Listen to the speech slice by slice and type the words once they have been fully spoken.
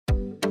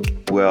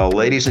Well,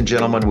 ladies and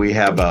gentlemen, we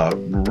have a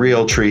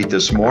real treat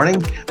this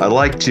morning. I'd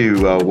like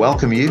to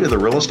welcome you to the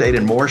Real Estate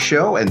and More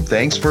Show, and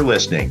thanks for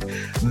listening.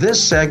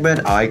 This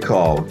segment I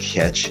call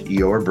Catch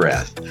Your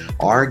Breath.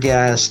 Our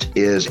guest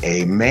is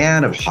a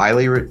man of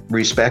highly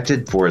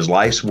respected for his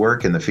life's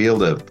work in the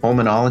field of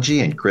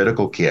pulmonology and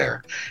critical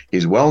care.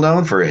 He's well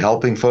known for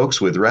helping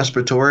folks with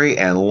respiratory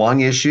and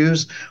lung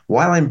issues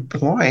while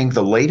employing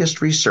the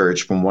latest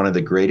research from one of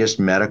the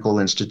greatest medical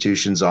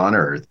institutions on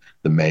earth,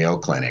 the Mayo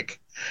Clinic.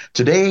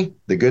 Today,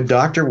 the good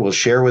doctor will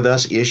share with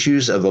us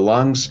issues of the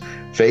lungs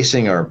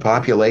facing our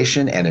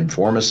population and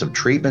inform us of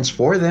treatments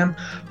for them,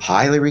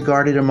 highly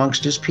regarded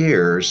amongst his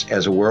peers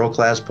as a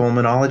world-class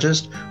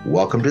pulmonologist.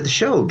 Welcome to the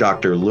show,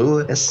 Dr.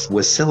 Louis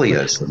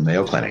Wesselius of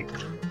Mayo Clinic.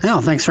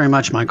 Oh, thanks very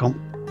much, Michael.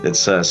 It's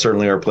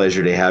certainly our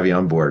pleasure to have you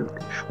on board.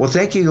 Well,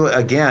 thank you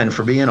again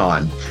for being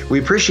on. We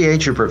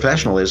appreciate your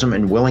professionalism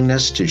and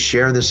willingness to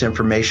share this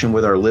information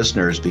with our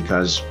listeners,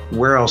 because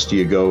where else do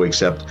you go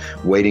except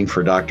waiting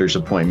for doctor's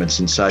appointments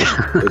and such?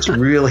 It's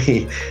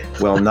really,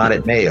 well, not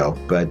at Mayo,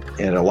 but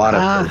at a lot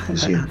of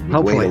places. You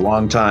wait a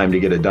long time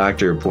to get a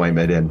doctor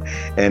appointment,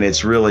 and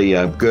it's really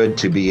good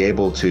to be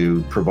able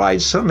to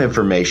provide some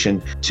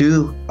information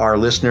to our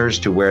listeners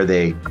to where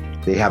they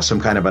have some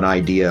kind of an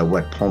idea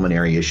what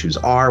pulmonary issues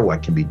are,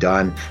 what can be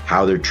done,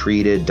 how they're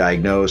treated,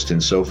 diagnosed,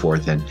 and so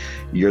forth. And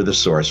you're the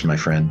source, my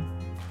friend.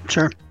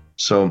 Sure.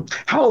 So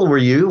how old were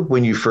you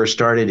when you first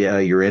started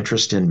your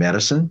interest in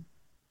medicine?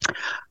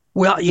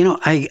 Well,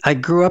 I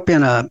grew up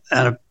in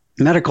a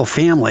medical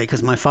family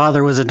because my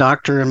father was a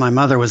doctor and my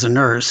mother was a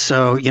nurse.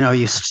 So,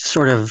 you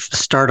sort of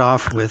start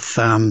off with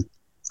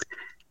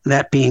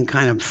that being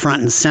kind of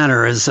front and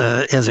center as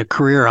a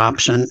career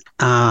option.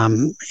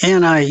 And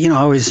I,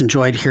 always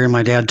enjoyed hearing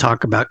my dad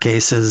talk about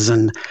cases,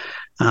 and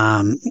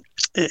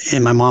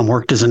my mom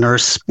worked as a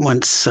nurse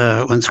once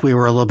we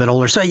were a little bit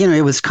older. So,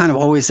 it was kind of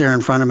always there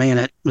in front of me,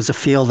 and it was a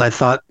field I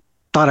thought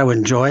I would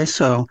enjoy.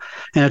 So,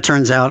 and it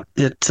turns out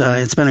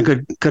it's been a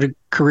good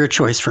career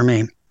choice for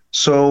me.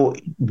 So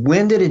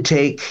when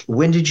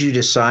did you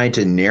decide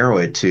to narrow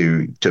it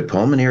to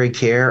pulmonary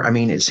care? I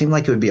mean, it seemed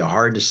like it would be a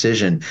hard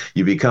decision.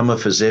 You become a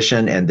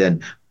physician, and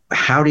then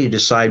how do you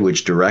decide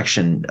which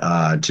direction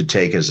to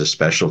take as a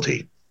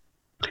specialty?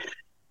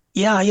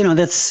 Yeah,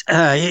 that's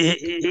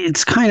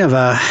it's kind of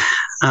a,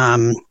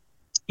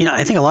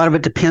 I think a lot of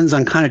it depends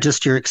on kind of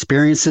just your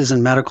experiences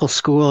in medical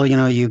school.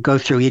 You go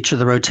through each of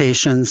the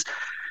rotations.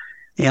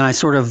 And I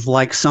sort of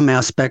like some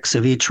aspects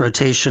of each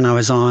rotation I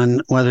was on,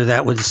 whether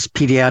that was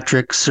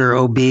pediatrics or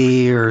OB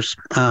or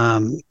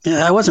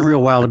I wasn't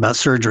real wild about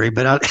surgery,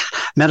 but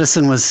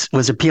medicine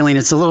was appealing.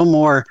 It's a little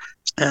more,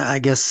 I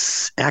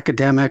guess,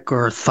 academic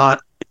or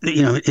thought,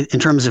 in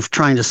terms of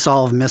trying to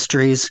solve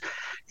mysteries.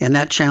 And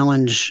that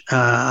challenge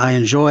I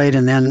enjoyed.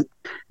 And then,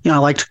 I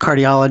liked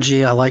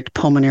cardiology. I liked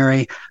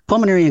pulmonary.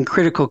 Pulmonary and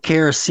critical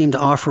care seemed to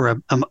offer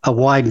a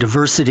wide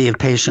diversity of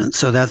patients.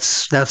 So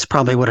that's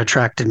probably what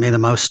attracted me the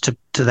most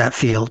to that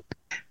field.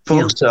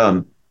 Folks,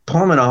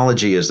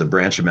 pulmonology is the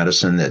branch of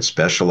medicine that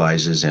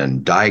specializes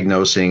in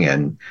diagnosing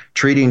and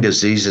treating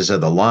diseases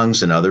of the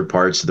lungs and other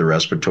parts of the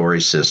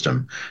respiratory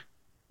system.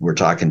 We're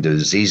talking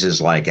diseases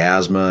like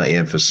asthma,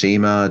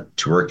 emphysema,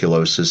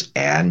 tuberculosis,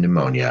 and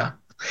pneumonia.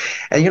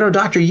 And,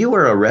 doctor, you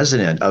were a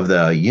resident of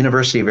the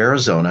University of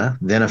Arizona,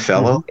 then a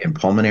fellow in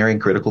pulmonary and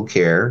critical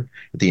care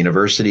at the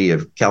University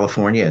of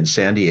California in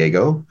San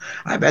Diego.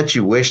 I bet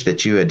you wish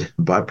that you had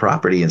bought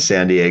property in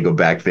San Diego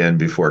back then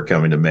before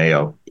coming to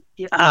Mayo.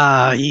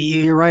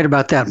 You're right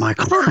about that,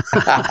 Michael.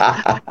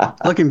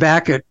 Looking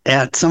back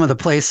at some of the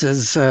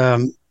places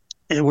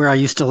where I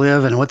used to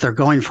live and what they're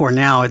going for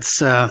now, it's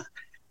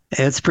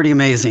pretty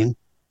amazing.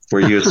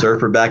 Were you a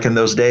surfer back in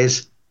those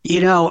days?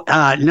 No,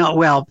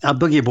 well, a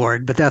boogie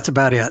board, but that's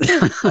about it.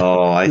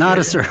 Oh, not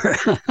a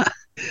surfer.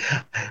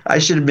 I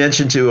should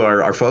mention to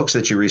our folks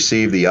that you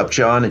received the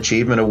Upjohn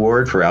Achievement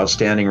Award for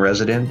Outstanding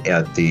Resident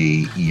at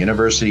the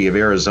University of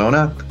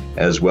Arizona,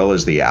 as well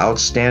as the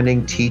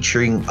Outstanding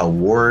Teaching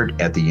Award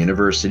at the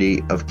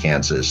University of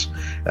Kansas.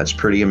 That's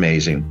pretty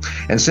amazing.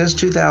 And since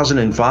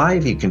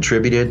 2005, he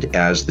contributed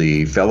as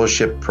the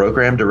Fellowship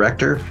Program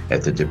Director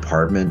at the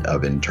Department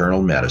of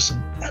Internal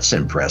Medicine. That's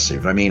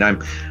impressive. I mean, I'm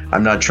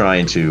not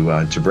trying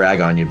to brag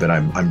on you, but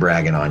I'm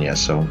bragging on you.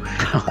 So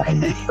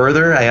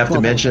further, I have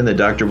to mention that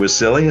Dr.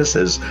 Wesselius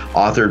has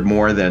authored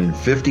more than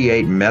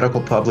 58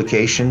 medical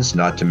publications,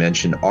 not to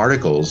mention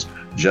articles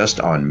just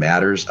on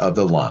matters of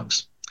the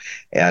lungs.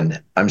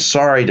 And I'm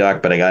sorry,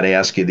 Doc, but I got to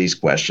ask you these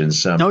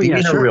questions.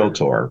 Being a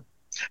realtor,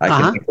 I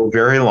can go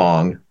very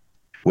long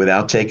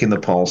without taking the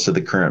pulse of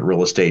the current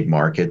real estate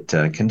market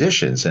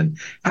conditions. And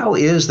how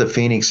is the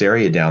Phoenix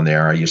area down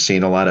there? Are you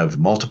seeing a lot of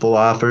multiple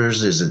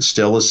offers? Is it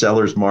still a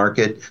seller's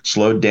market?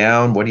 Slowed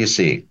down? What do you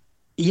see?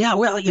 Yeah,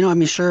 well,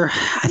 sure.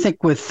 I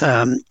think with,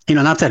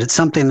 not that it's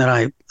something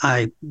that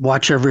I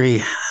watch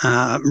every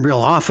real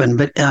often,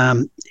 but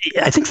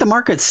I think the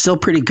market's still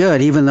pretty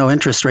good, even though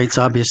interest rates,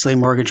 obviously,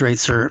 mortgage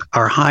rates are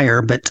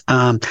higher. But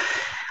I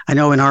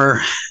know in our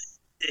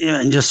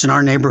just in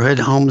our neighborhood,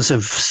 homes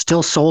have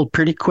still sold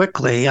pretty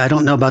quickly. I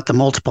don't know about the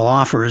multiple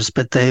offers,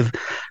 but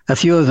a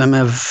few of them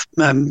have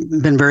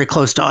been very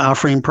close to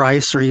offering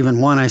price, or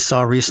even one I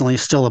saw recently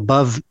still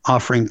above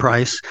offering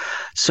price.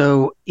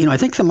 So, I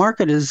think the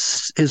market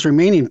is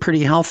remaining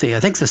pretty healthy. I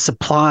think the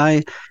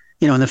supply,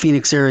 in the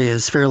Phoenix area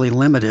is fairly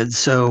limited.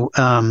 So,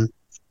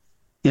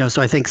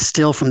 so I think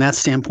still from that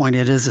standpoint,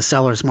 it is a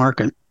seller's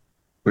market.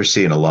 We're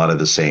seeing a lot of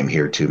the same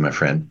here too, my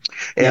friend.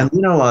 And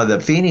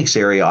the Phoenix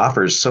area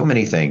offers so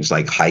many things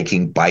like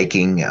hiking,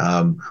 biking.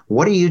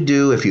 What do you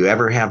do if you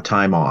ever have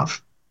time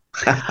off?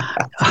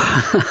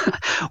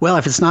 Well,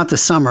 if it's not the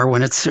summer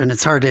when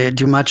it's hard to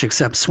do much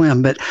except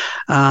swim, but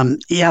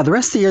the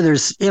rest of the year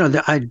there's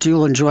I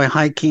do enjoy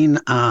hiking.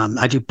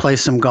 I do play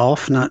some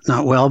golf, not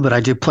well, but I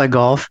do play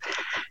golf,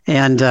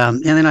 and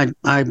then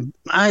I'm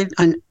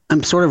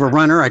sort of a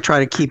runner. I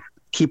try to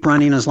keep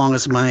running as long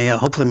as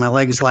hopefully my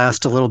legs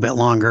last a little bit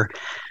longer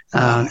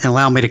and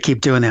allow me to keep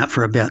doing that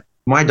for a bit.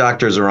 My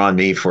doctors are on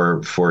me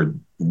for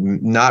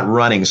not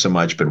running so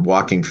much, but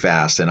walking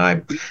fast. And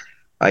I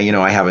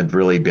haven't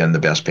really been the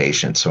best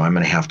patient, so I'm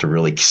going to have to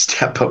really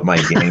step up my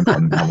game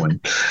on that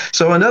one.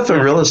 So enough of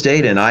real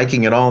estate and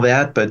hiking and all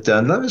that, but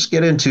let us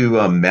get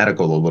into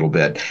medical a little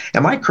bit.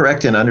 Am I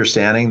correct in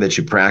understanding that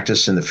you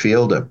practice in the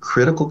field of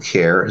critical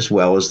care as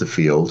well as the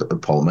field of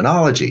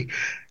pulmonology?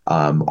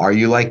 Are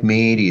you like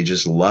me? Do you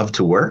just love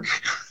to work?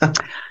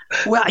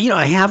 Well,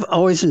 I have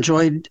always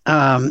enjoyed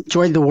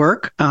the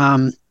work.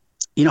 When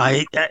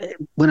I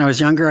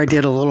was younger, I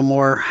did a little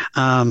more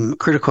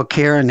critical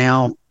care, and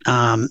now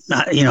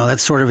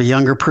that's sort of a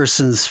younger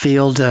person's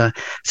field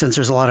since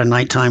there's a lot of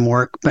nighttime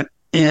work. But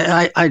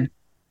I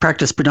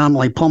practice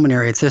predominantly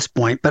pulmonary at this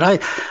point,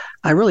 but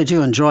I really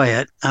do enjoy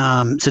it.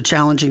 It's a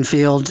challenging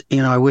field.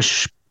 I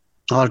wish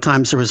a lot of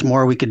times there was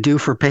more we could do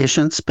for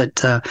patients,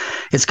 but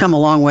it's come a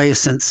long way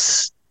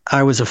since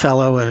I was a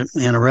fellow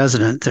and a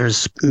resident.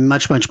 There's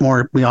much, much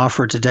more we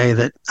offer today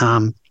that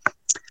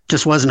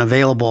just wasn't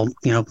available,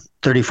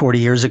 30, 40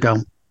 years ago.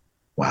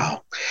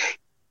 Wow.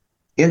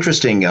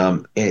 Interesting.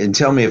 And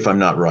tell me if I'm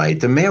not right.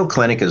 The Mayo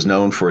Clinic is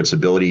known for its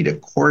ability to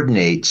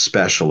coordinate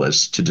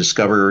specialists to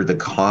discover the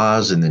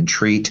cause and then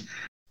treat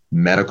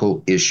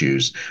medical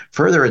issues.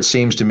 Further, it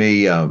seems to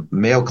me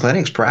Mayo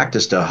Clinic's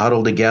practice to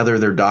huddle together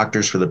their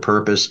doctors for the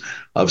purpose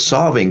of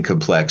solving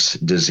complex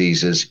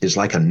diseases is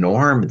like a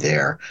norm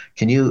there.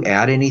 Can you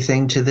add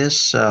anything to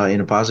this in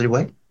a positive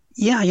way?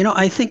 Yeah,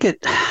 I think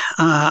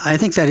I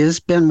think that has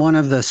been one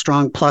of the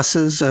strong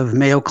pluses of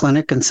Mayo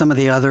Clinic and some of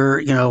the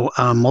other,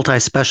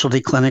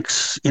 multi-specialty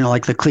clinics,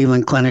 like the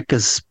Cleveland Clinic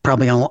is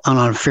probably on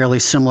a fairly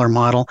similar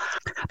model.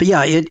 But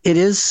yeah, it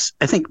is,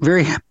 I think,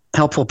 very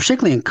helpful,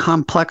 particularly in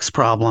complex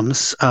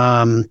problems,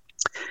 to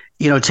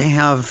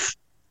have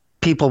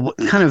people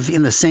kind of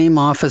in the same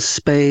office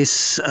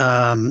space,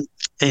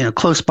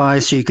 close by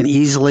so you can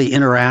easily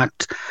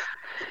interact,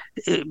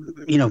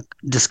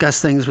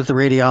 discuss things with the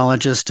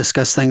radiologist,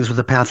 discuss things with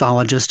the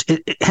pathologist.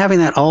 Having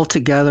that all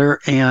together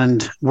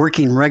and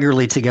working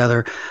regularly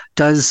together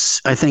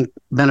does, I think,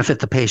 benefit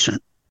the patient.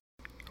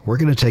 We're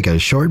going to take a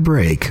short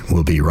break.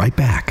 We'll be right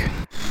back.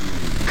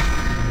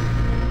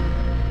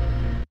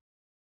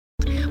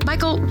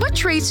 Michael, what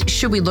traits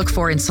should we look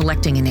for in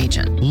selecting an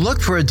agent?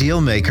 Look for a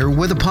deal maker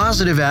with a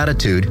positive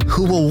attitude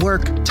who will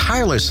work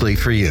tirelessly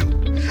for you.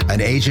 An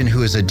agent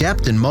who is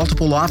adept in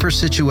multiple offer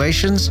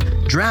situations,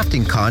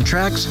 drafting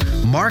contracts,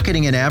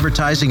 marketing and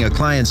advertising a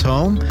client's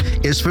home,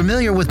 is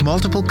familiar with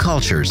multiple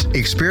cultures,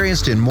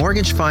 experienced in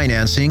mortgage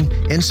financing,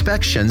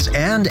 inspections,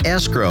 and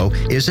escrow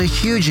is a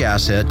huge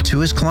asset to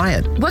his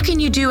client. What can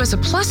you do as a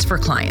plus for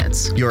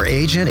clients? Your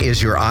agent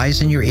is your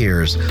eyes and your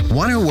ears,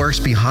 one who works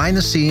behind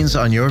the scenes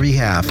on your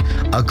behalf.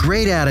 A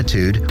great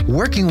attitude,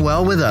 working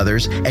well with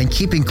others, and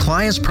keeping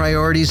clients'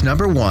 priorities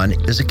number one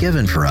is a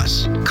given for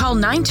us. Call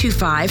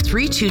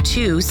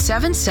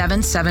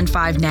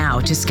 925-322-7775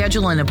 now to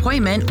schedule an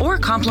appointment or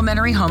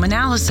complimentary home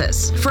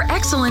analysis. For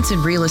excellence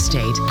in real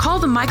estate, call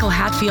the Michael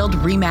Hatfield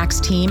RE/MAX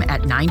team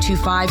at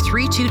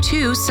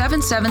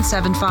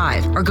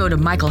 925-322-7775 or go to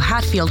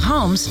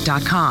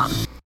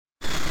michaelhatfieldhomes.com.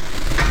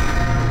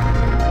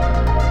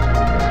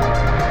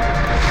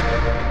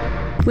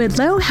 With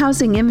low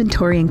housing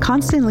inventory and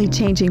constantly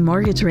changing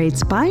mortgage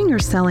rates, buying or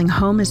selling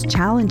home is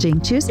challenging.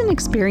 Choose an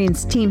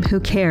experienced team who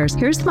cares.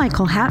 Here's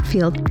Michael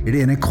Hatfield.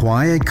 In a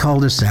quiet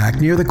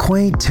cul-de-sac near the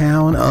quaint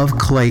town of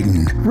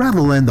Clayton,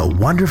 revel in the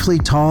wonderfully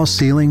tall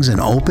ceilings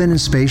and open and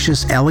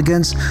spacious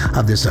elegance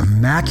of this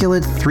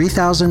immaculate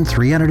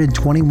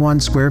 3,321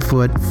 square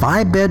foot,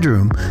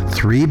 5-bedroom,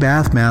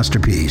 3-bath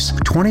masterpiece.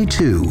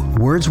 22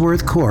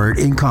 Wordsworth Court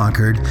in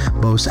Concord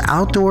boasts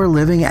outdoor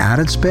living at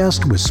its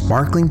best with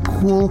sparkling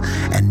pool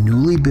and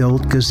newly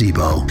built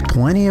gazebo.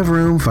 Plenty of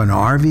room for an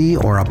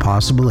RV or a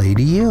possible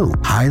ADU.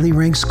 Highly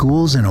ranked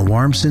schools in a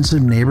warm,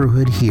 sensitive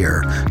neighborhood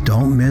here.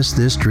 Don't miss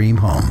this dream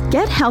home.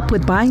 Get help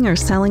with buying or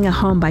selling a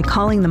home by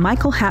calling the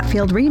Michael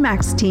Hatfield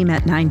RE/MAX team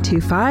at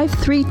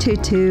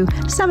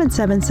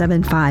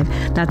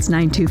 925-322-7775. That's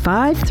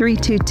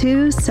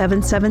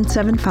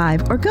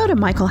 925-322-7775. Or go to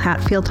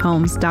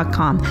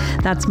michaelhatfieldhomes.com.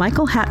 That's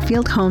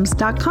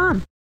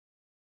michaelhatfieldhomes.com.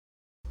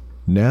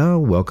 Now,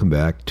 welcome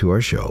back to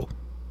our show.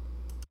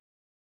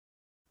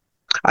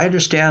 I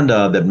understand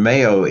that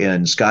Mayo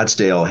in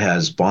Scottsdale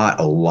has bought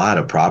a lot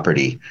of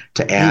property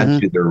to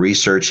add to their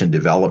research and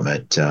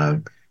development.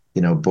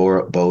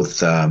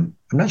 Both, I'm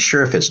not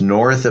sure if it's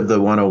north of the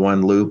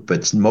 101 loop, but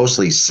it's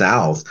mostly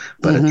south,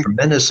 but a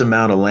tremendous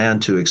amount of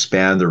land to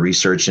expand the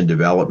research and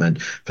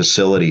development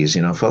facilities.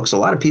 Folks, a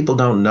lot of people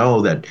don't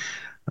know that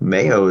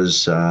Mayo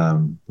is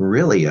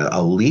really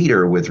a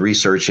leader with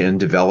research and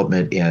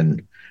development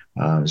in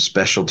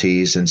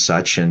specialties and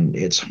such, and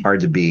it's hard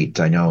to beat.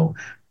 I know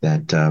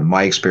that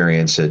my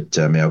experience at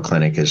Mayo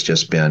Clinic has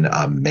just been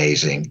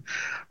amazing.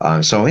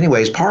 So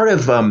anyways, part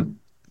of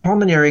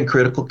pulmonary and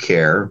critical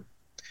care,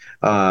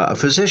 a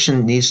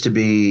physician needs to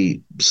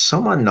be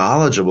somewhat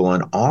knowledgeable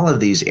in all of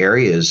these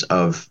areas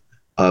of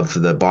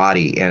the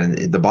body.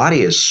 And the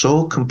body is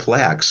so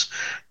complex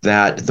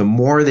that the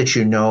more that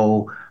you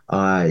know,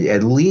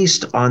 at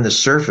least on the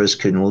surface,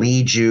 can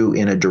lead you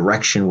in a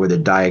direction with a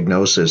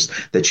diagnosis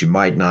that you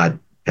might not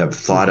have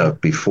thought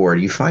of before.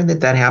 Do you find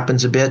that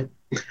happens a bit?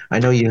 I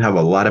know you have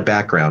a lot of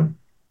background.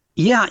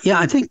 Yeah.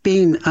 I think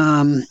being,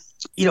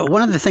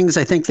 one of the things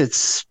I think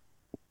that's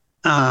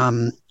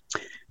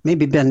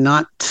maybe been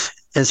not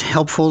as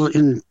helpful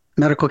in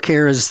medical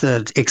care is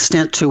the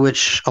extent to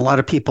which a lot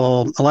of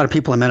people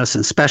in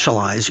medicine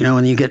specialize.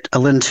 When you get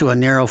into a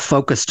narrow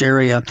focused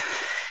area,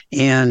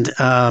 and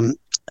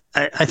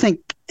I think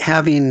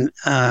having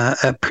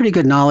a pretty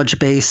good knowledge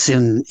base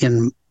in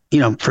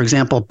for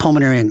example,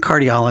 pulmonary and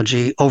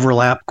cardiology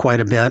overlap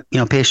quite a bit.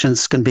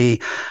 Patients can be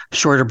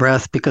short of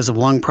breath because of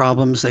lung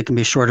problems. They can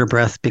be short of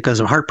breath because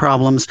of heart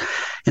problems.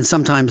 And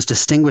sometimes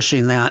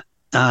distinguishing that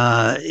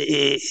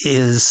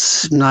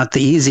is not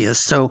the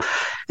easiest. So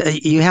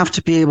you have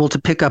to be able to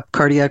pick up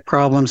cardiac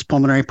problems,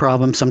 pulmonary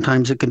problems.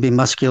 Sometimes it can be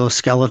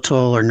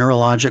musculoskeletal or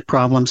neurologic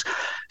problems.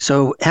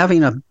 So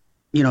having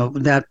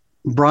that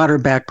broader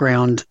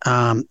background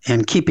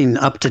and keeping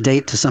up to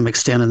date to some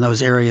extent in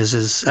those areas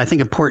is, I think,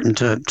 important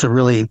to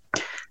really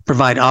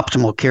provide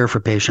optimal care for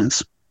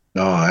patients.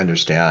 Oh, I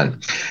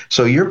understand.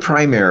 So your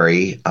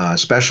primary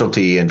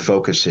specialty and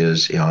focus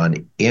is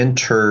on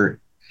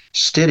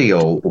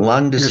interstitial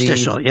lung disease.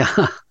 Interstitial,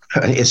 yeah.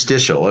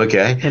 Interstitial,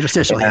 okay.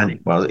 Interstitial, yeah.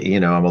 Well,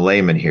 I'm a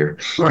layman here.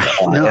 Right.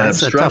 No,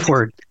 that's a tough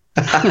word.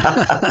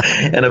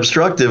 An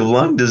obstructive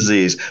lung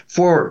disease.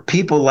 For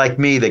people like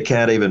me that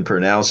can't even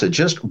pronounce it,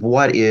 just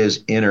what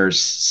is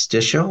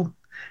interstitial?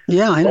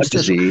 Yeah,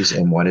 interstitial disease,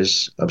 and what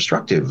is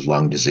obstructive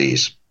lung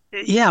disease?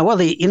 Yeah, well,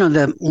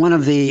 one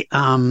of the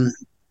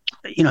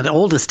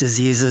oldest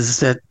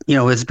diseases that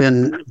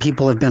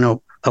people have been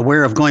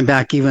aware of going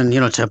back even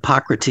to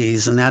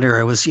Hippocrates and that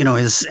era was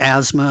is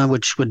asthma,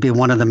 which would be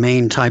one of the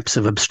main types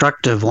of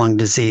obstructive lung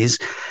disease.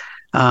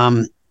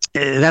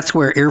 That's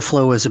where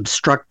airflow is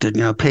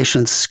obstructed.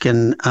 Patients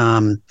can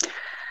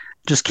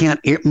just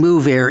can't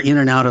move air in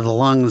and out of the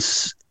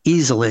lungs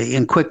easily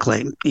and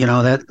quickly.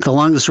 That the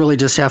lungs really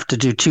just have to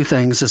do two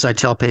things, as I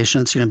tell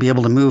patients. Be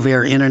able to move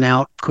air in and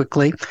out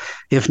quickly,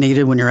 if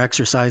needed, when you're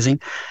exercising,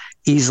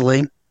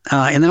 easily,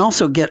 and then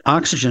also get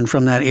oxygen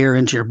from that air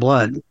into your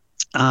blood.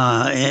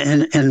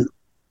 And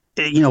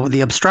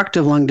the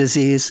obstructive lung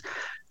disease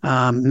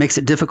makes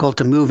it difficult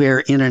to move air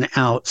in and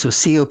out. So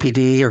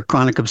COPD, or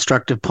chronic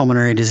obstructive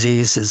pulmonary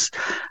disease, is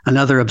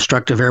another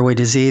obstructive airway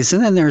disease.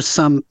 And then there's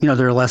some,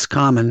 they're less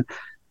common.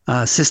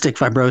 Cystic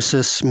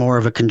fibrosis, more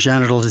of a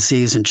congenital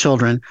disease in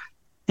children.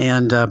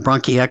 And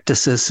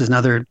bronchiectasis is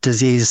another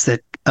disease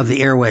of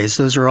the airways.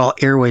 Those are all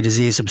airway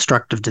disease,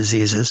 obstructive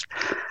diseases.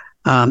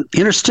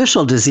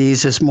 Interstitial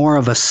disease is more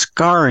of a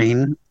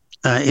scarring,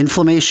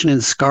 inflammation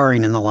and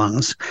scarring in the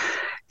lungs.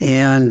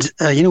 And,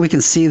 we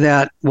can see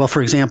that, well,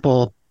 for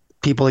example,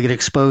 people get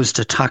exposed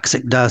to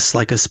toxic dust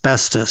like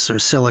asbestos or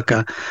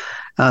silica.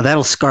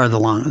 That'll scar the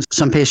lungs.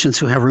 Some patients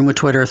who have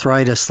rheumatoid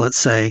arthritis, let's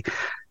say,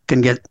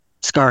 can get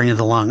scarring of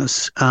the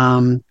lungs.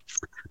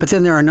 But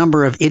then there are a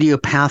number of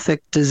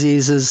idiopathic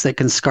diseases that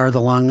can scar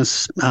the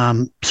lungs.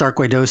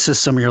 Sarcoidosis,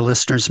 some of your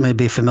listeners may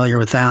be familiar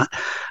with that.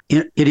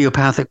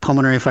 Idiopathic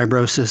pulmonary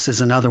fibrosis is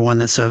another one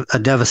that's a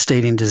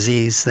devastating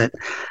disease that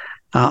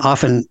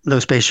often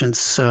those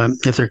patients,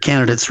 if they're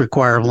candidates,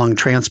 require a lung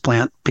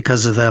transplant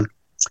because of the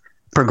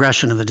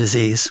progression of the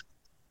disease.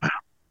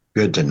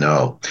 Good to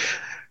know.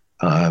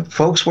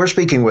 Folks, we're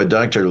speaking with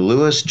Dr.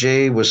 Louis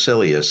J.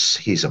 Wesselius.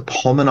 He's a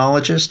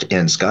pulmonologist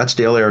in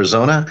Scottsdale,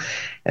 Arizona,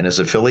 and is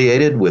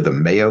affiliated with the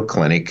Mayo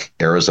Clinic,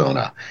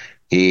 Arizona.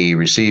 He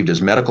received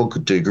his medical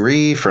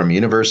degree from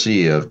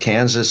University of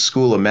Kansas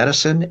School of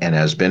Medicine and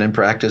has been in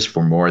practice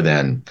for more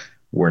than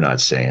We're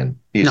not saying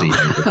he's a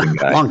young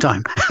guy. Long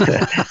time.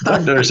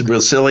 Dr.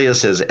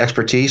 Wesselius has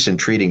expertise in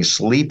treating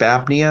sleep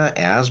apnea,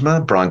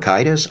 asthma,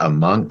 bronchitis,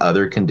 among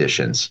other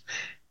conditions.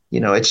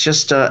 It's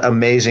just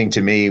amazing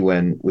to me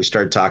when we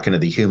start talking to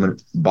the human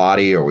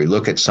body or we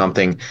look at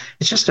something.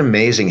 It's just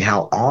amazing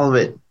how all of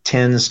it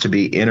tends to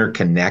be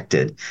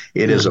interconnected.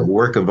 It is a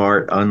work of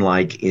art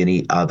unlike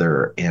any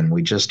other. And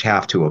we just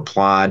have to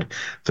applaud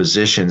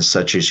physicians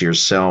such as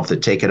yourself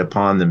that take it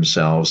upon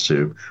themselves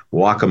to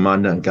walk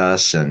among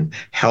us and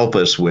help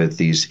us with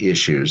these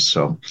issues.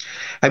 So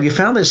have you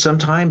found that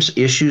sometimes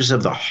issues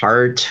of the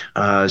heart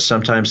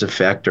sometimes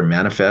affect or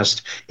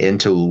manifest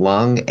into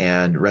lung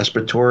and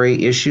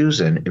respiratory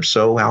issues? And if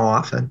so, how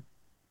often?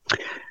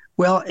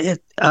 Well,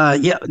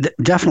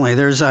 definitely.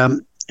 There's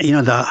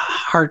the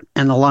heart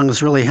and the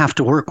lungs really have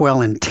to work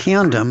well in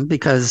tandem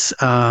because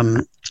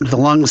the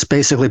lungs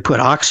basically put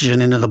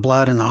oxygen into the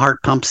blood and the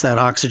heart pumps that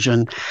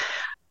oxygen,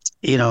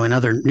 and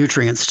other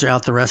nutrients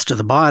throughout the rest of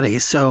the body.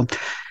 So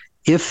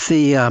if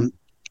the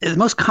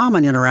most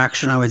common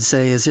interaction, I would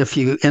say, is if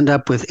you end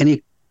up with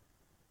any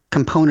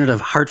component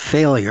of heart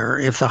failure,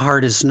 if the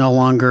heart is no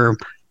longer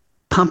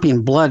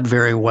pumping blood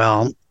very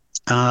well,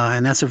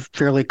 and that's a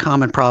fairly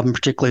common problem,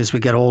 particularly as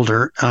we get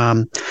older.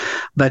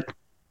 But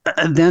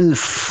then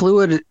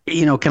fluid,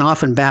 can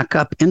often back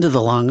up into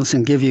the lungs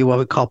and give you what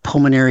we call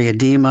pulmonary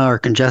edema or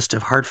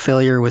congestive heart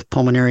failure with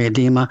pulmonary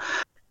edema.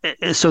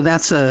 So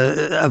that's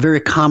a very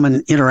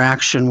common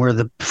interaction where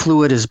the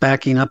fluid is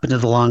backing up into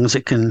the lungs.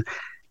 It can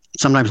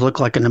sometimes look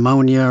like a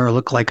pneumonia or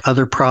look like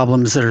other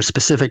problems that are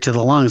specific to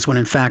the lungs, when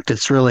in fact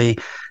it's really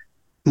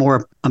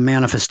more a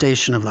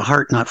manifestation of the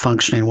heart not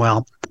functioning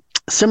well.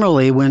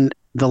 Similarly, when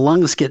the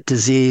lungs get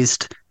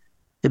diseased,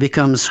 it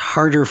becomes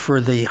harder for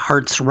the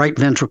heart's right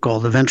ventricle,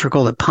 the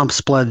ventricle that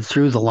pumps blood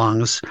through the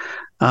lungs.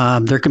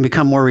 There can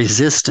become more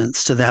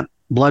resistance to that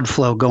blood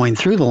flow going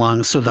through the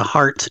lungs, so the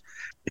heart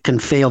can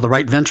fail. The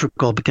right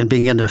ventricle can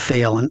begin to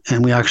fail,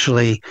 and we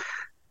actually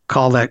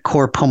call that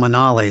cor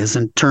pulmonale is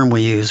a term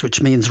we use,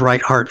 which means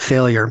right heart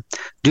failure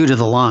due to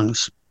the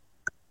lungs.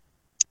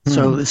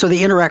 So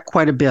they interact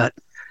quite a bit.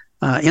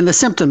 And the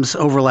symptoms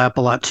overlap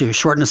a lot too.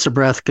 Shortness of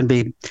breath can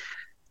be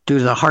due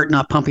to the heart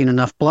not pumping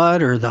enough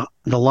blood, or the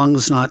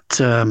lungs not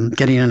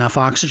getting enough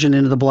oxygen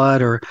into the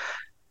blood, or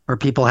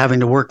people having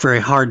to work very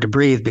hard to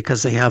breathe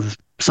because they have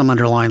some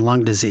underlying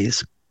lung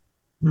disease.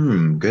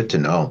 Good to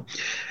know.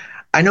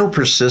 I know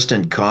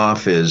persistent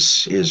cough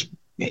is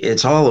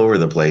it's all over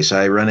the place.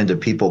 I run into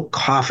people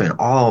coughing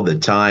all the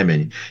time,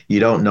 and you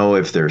don't know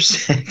if they're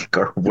sick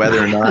or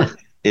whether or not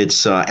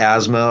it's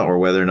asthma or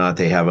whether or not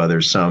they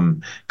have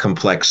some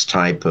complex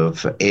type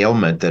of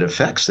ailment that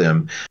affects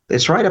them.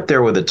 It's right up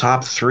there with the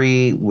top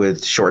three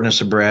with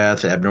shortness of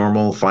breath,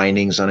 abnormal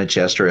findings on a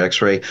chest or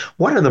x-ray.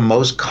 What are the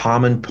most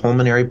common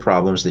pulmonary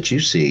problems that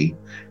you see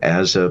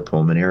as a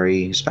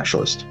pulmonary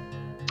specialist?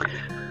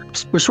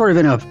 We're sort of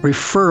in a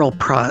referral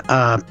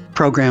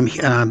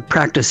program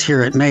practice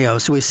here at Mayo.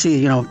 So we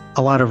see, a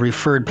lot of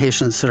referred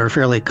patients that are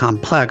fairly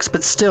complex,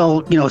 but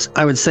still,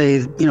 I would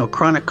say,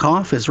 chronic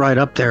cough is right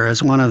up there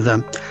as one of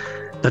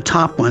the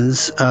top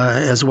ones,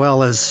 as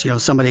well as,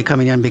 somebody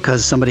coming in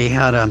because somebody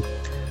had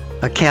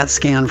a CAT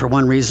scan for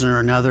one reason or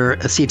another,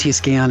 a CT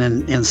scan,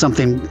 and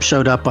something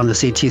showed up on the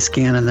CT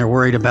scan and they're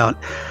worried about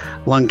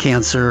lung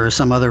cancer or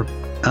some other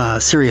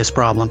serious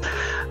problem.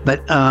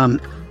 But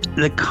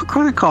the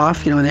chronic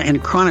cough,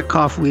 and chronic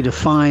cough we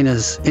define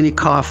as any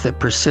cough that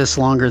persists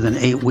longer than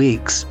 8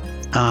 weeks.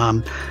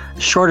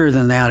 Shorter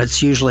than that,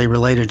 it's usually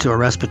related to a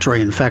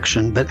respiratory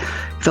infection. But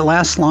if it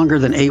lasts longer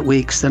than 8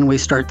 weeks, then we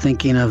start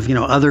thinking of,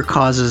 other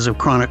causes of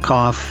chronic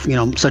cough,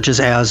 such as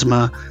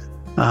asthma,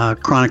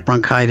 chronic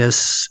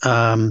bronchitis,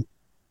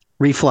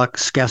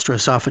 reflux,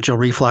 gastroesophageal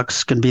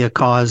reflux can be a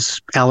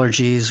cause,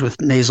 allergies with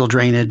nasal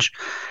drainage.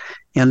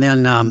 And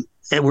then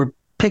we're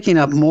picking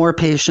up more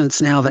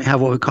patients now that have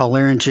what we call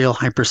laryngeal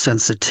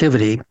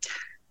hypersensitivity,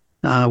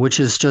 which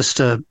is just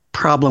a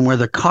problem where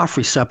the cough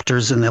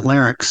receptors in the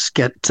larynx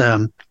get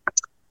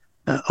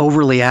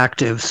overly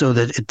active so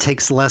that it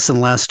takes less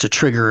and less to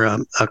trigger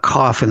a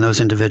cough in those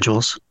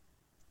individuals.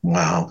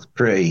 Wow,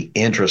 pretty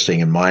interesting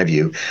in my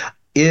view.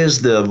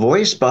 Is the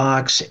voice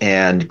box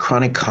and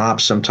chronic cough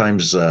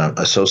sometimes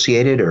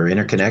associated or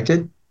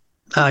interconnected?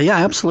 Yeah,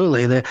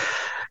 absolutely.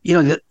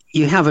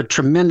 You have a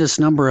tremendous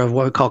number of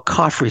what we call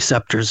cough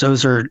receptors.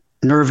 Those are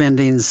nerve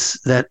endings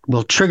that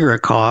will trigger a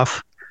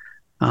cough.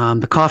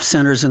 The cough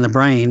center's in the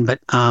brain, but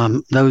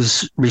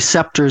those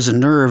receptors and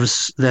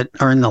nerves that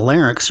are in the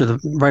larynx are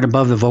right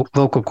above the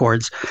vocal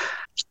cords.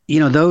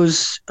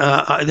 Those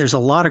there's a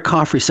lot of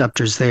cough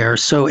receptors there.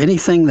 So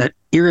anything that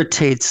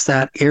irritates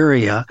that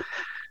area,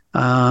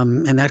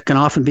 and that can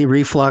often be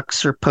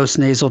reflux or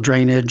postnasal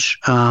drainage,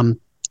 and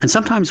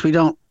sometimes we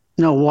don't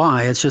know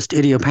why. It's just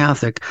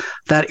idiopathic.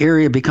 That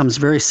area becomes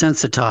very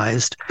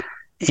sensitized.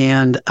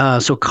 And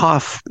so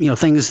cough,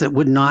 things that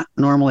would not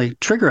normally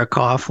trigger a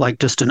cough, like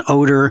just an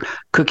odor,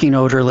 cooking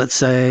odor, let's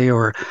say,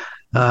 or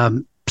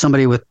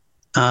somebody with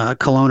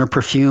cologne or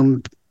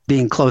perfume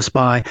being close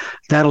by,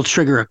 that'll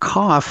trigger a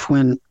cough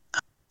when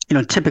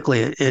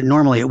typically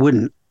normally it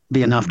wouldn't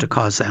be enough to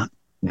cause that.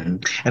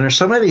 Mhm. And are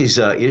some of these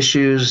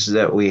issues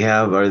that we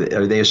have, are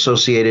they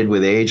associated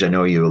with age? I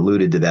know you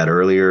alluded to that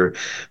earlier.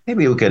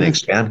 Maybe we can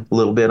expand a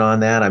little bit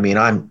on that. I mean,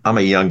 I'm a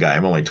young guy.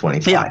 I'm only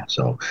 25, Yeah.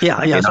 so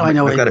Yeah. So I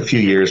know I've got a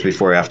few years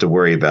before I have to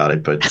worry about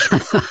it. But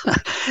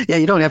yeah,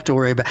 you don't have to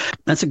worry about.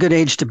 That's a good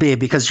age to be,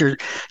 because your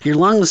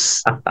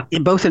lungs,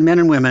 both in men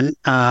and women,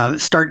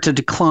 start to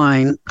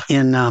decline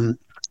in.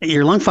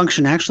 Your lung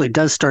function actually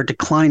does start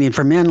declining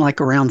for men,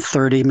 like around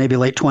 30, maybe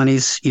late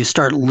 20s. You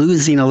start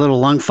losing a little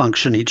lung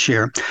function each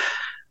year,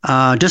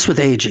 just with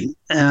aging.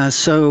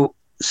 So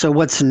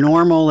what's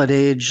normal at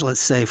age, let's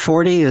say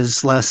 40,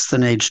 is less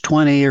than age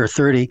 20 or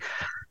 30.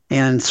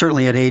 And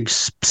certainly at age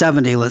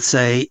 70, let's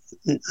say,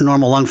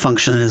 normal lung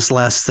function is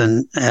less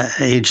than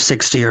age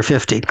 60 or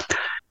 50.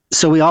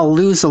 So we all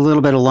lose a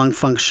little bit of lung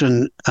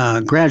function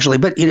gradually,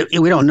 but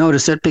we don't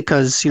notice it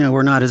because,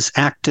 we're not as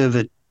active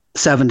at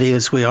 70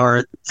 as we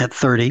are at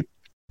 30.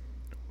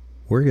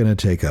 We're going to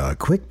take a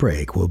quick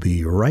break. We'll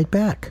be right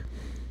back.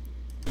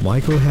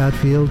 Michael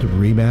Hatfield,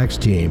 RE/MAX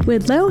team.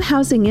 With low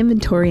housing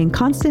inventory and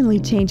constantly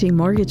changing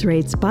mortgage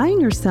rates,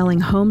 buying or selling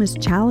home is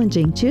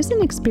challenging. Choose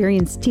an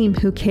experienced team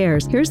who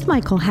cares. Here's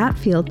Michael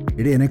Hatfield.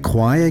 In a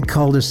quiet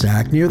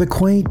cul-de-sac near the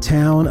quaint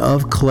town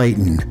of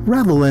Clayton,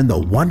 revel in the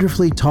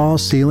wonderfully tall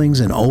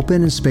ceilings and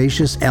open and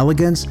spacious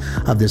elegance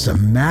of this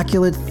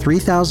immaculate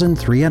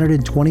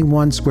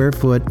 3,321 square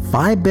foot,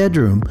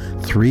 5-bedroom,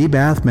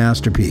 3-bath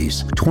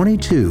masterpiece.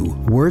 22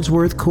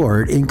 Wordsworth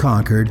Court in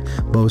Concord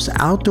boasts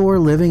outdoor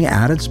living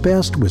at its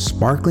best with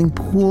sparkling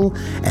pool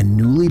and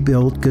newly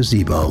built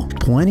gazebo.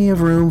 Plenty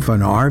of room for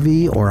an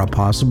RV or a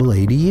possible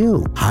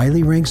ADU.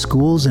 Highly ranked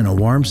schools and a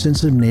warm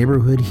sense of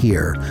neighborhood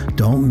here.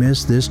 Don't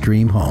miss this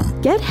dream home.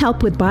 Get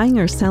help with buying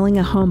or selling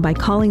a home by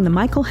calling the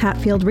Michael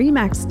Hatfield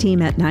RE/MAX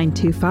team at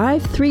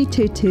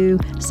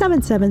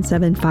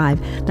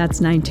 925-322-7775.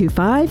 That's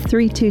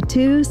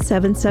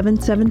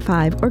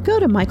 925-322-7775, or go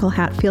to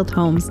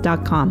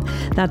michaelhatfieldhomes.com.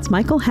 That's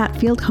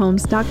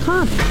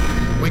michaelhatfieldhomes.com.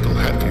 Michael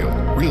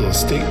Hatfield, real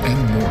estate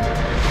and more.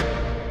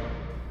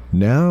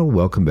 Now,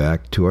 welcome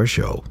back to our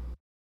show.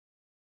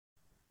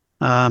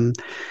 But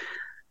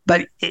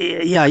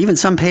yeah, even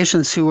some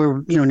patients who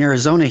are, in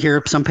Arizona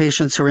here, some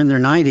patients who are in their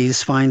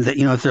 90s find that,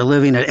 if they're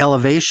living at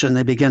elevation,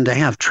 they begin to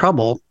have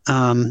trouble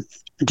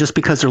just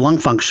because their lung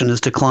function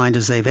has declined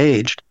as they've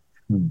aged.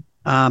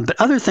 But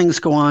other things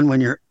go on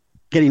when you're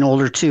getting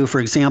older too. For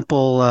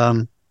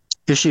example,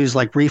 issues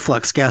like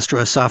reflux,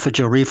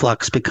 gastroesophageal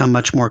reflux, become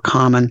much more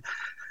common.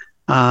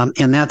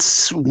 And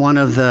that's one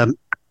of the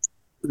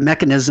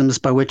mechanisms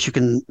by which you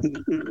can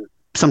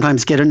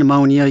sometimes get a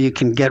pneumonia. You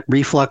can get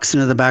reflux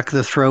into the back of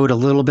the throat. A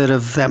little bit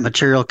of that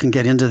material can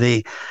get into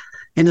the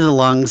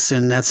lungs,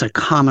 and that's a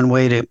common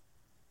way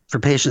for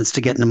patients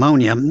to get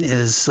pneumonia,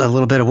 is a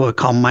little bit of what we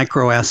call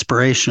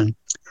microaspiration.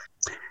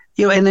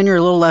 And then you're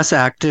a little less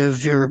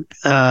active.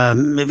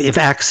 If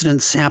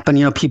accidents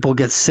happen, people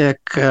get sick,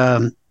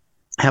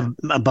 have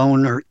a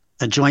bone or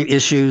a joint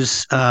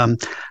issues,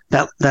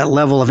 that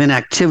level of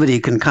inactivity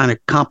can kind of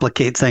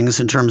complicate things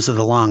in terms of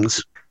the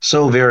lungs.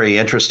 So very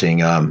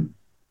interesting. I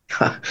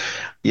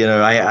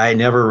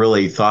never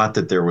really thought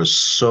that there was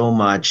so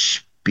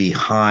much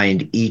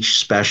behind each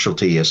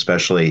specialty,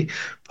 especially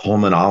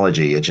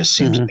pulmonology. It just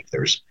seems like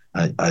there's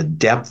a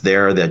depth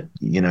there that,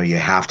 you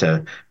have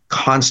to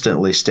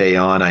constantly stay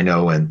on. I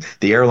know in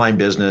the airline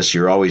business,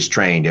 you're always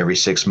trained every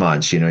 6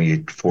 months,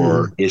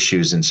 for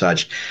issues and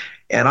such.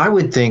 And I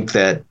would think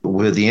that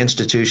with the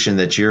institution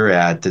that you're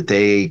at, that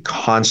they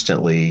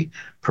constantly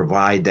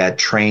provide that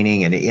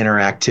training and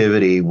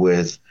interactivity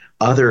with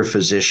other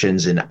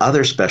physicians in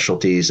other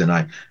specialties. And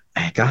I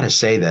got to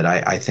say that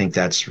I think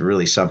that's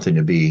really something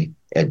to be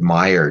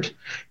admired,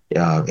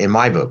 in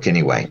my book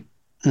anyway.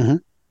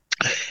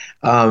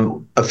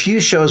 A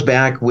few shows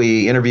back,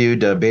 we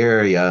interviewed Bay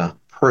Area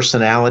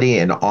personality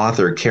and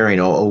author Karen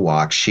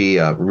Owak. She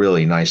a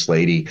really nice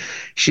lady.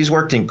 She's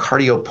worked in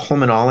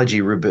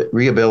cardiopulmonology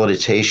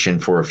rehabilitation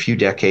for a few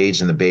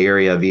decades in the Bay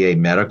Area VA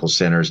medical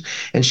centers.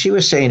 And she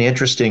was saying,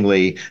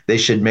 interestingly, they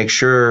should make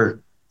sure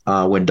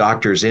when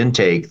doctors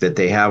intake that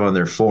they have on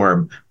their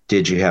form,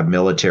 did you have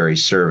military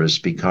service?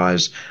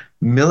 Because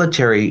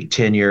military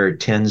tenure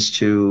tends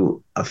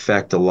to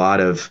affect a lot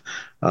of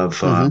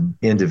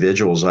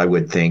individuals, I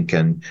would think,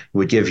 and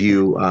would give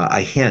you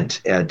a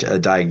hint at a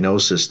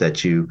diagnosis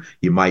that you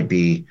might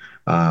be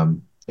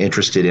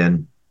interested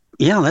in.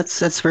 Yeah,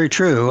 that's very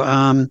true.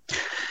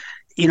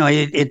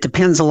 It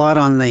depends a lot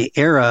on the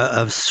era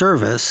of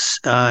service,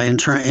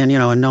 and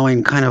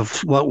knowing kind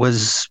of what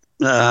was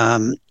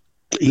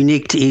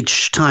unique to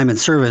each time in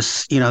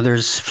service.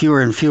 There's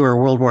fewer and fewer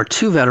World War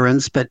II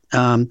veterans, but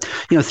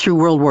through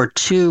World War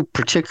II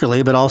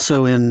particularly, but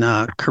also in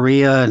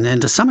Korea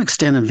and to some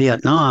extent in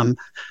Vietnam,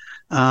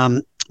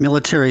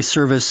 military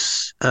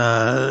service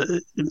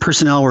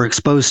personnel were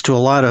exposed to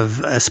a lot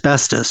of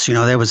asbestos.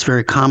 That was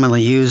very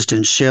commonly used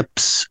in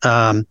ships,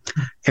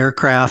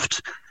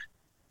 aircraft.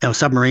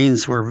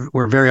 Submarines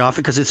were very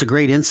often, because it's a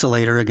great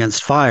insulator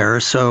against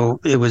fire, so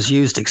it was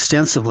used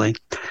extensively.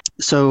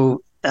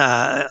 So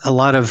a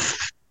lot of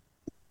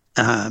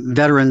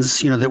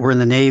veterans, that were in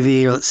the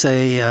Navy, let's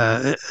say,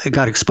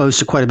 got exposed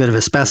to quite a bit of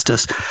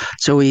asbestos.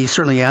 So we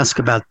certainly ask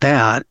about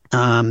that.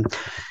 And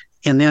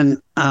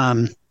then,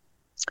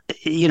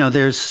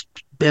 there's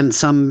been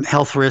some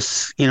health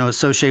risks,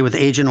 associated with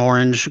Agent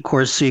Orange, of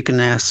course, so you can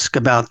ask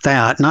about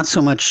that. Not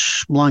so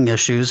much lung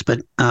issues, but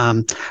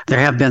there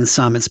have been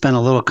some. It's been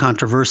a little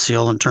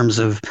controversial in terms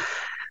of,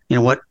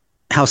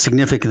 how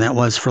significant that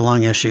was for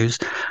lung issues.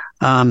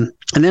 And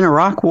then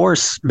Iraq War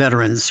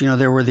veterans,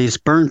 there were these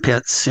burn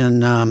pits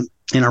in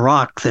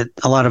Iraq that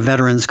a lot of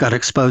veterans got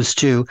exposed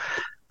to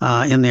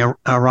in the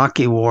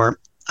Iraqi War,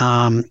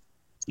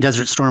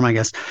 Desert Storm, I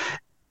guess.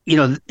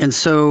 And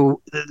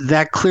so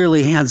that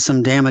clearly had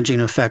some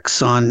damaging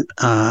effects on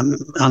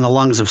the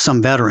lungs of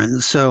some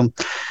veterans. So,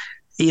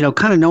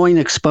 kind of knowing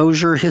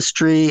exposure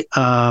history,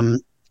 what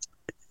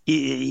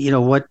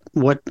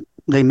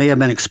they may have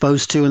been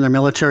exposed to in their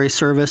military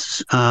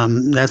service,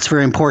 that's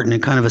very important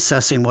in kind of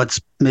assessing what's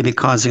maybe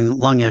causing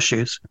lung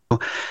issues.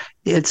 But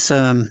it's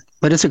a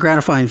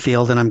gratifying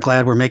field, and I'm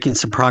glad we're making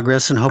some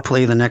progress, and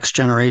hopefully the next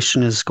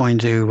generation is going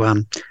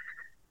to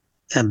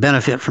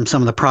benefit from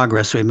some of the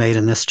progress we made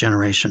in this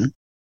generation.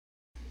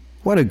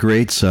 What a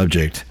great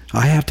subject.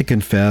 I have to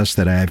confess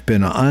that I have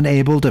been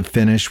unable to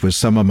finish with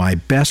some of my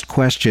best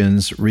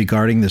questions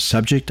regarding the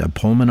subject of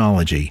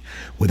pulmonology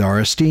with our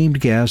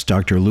esteemed guest,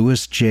 Dr.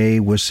 Louis J.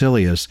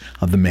 Wesselius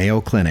of the Mayo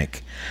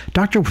Clinic.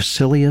 Dr.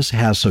 Wesselius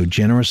has so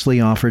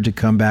generously offered to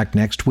come back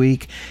next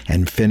week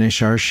and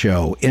finish our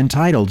show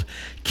entitled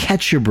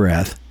Catch Your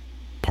Breath,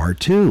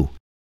 Part 2.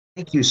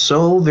 Thank you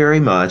so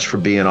very much for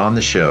being on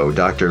the show,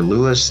 Dr.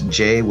 Louis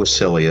J.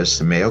 Wesselius,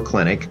 the Mayo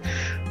Clinic,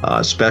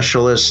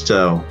 specialist,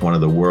 one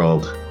of the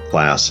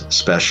world-class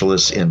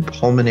specialists in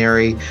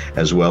pulmonary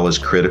as well as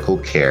critical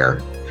care.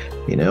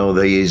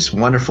 These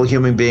wonderful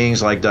human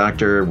beings like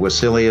Dr.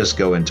 Wesselius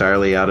go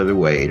entirely out of their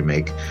way to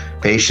make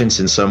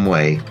patients in some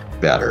way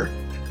better.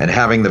 And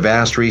having the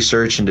vast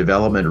research and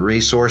development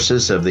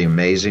resources of the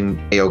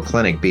amazing Mayo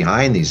Clinic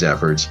behind these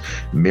efforts,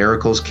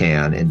 miracles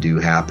can and do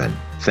happen.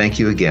 Thank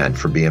you again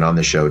for being on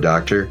the show,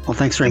 Doctor. Well,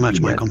 thanks very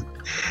much, Michael.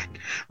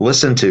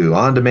 Listen to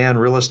On-Demand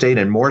Real Estate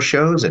and more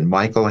shows at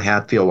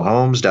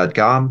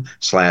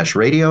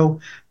michaelhatfieldhomes.com/radio.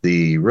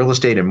 The Real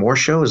Estate and More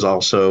show is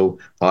also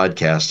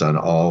podcast on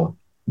all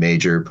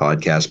major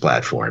podcast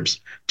platforms.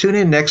 Tune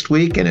in next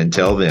week, and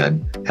until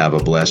then, have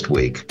a blessed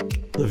week.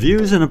 The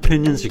views and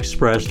opinions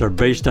expressed are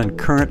based on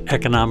current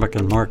economic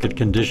and market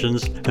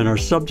conditions and are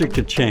subject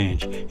to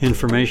change.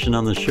 Information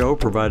on the show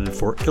provided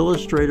for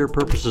illustrator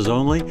purposes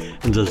only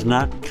and does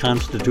not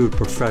constitute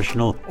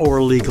professional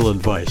or legal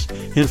advice.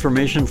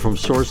 Information from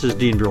sources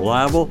deemed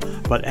reliable,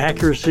 but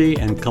accuracy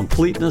and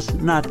completeness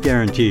not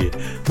guaranteed.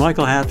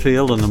 Michael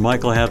Hatfield and the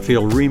Michael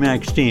Hatfield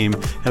RE/MAX team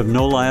have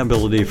no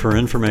liability for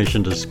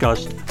information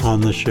discussed on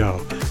the show.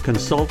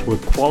 Consult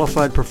with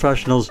qualified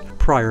professionals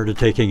prior to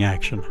taking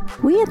action.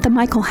 We at the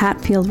Michael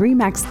Hatfield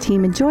RE/MAX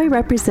team enjoy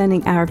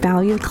representing our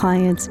valued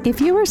clients.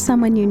 If you or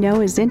someone you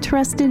know is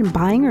interested in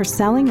buying or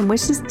selling and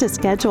wishes to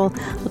schedule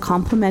a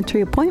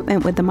complimentary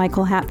appointment with the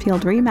Michael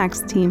Hatfield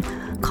RE/MAX team,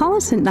 call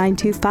us at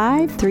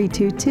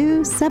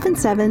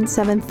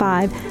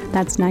 925-322-7775.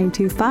 That's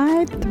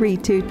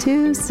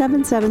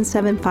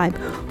 925-322-7775.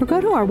 Or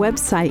go to our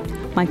website,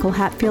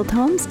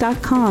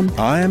 michaelhatfieldhomes.com.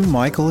 I'm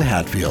Michael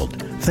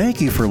Hatfield.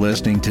 Thank you for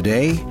listening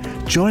today.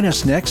 Join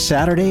us next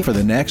Saturday for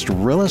the next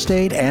Real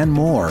Estate and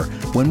More,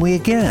 when we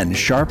again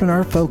sharpen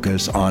our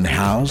focus on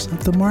how's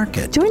the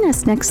market. Join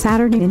us next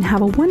Saturday and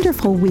have a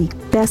wonderful week.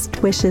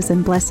 Best wishes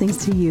and blessings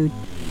to you.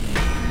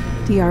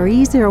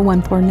 DRE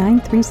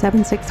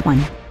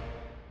 01493761.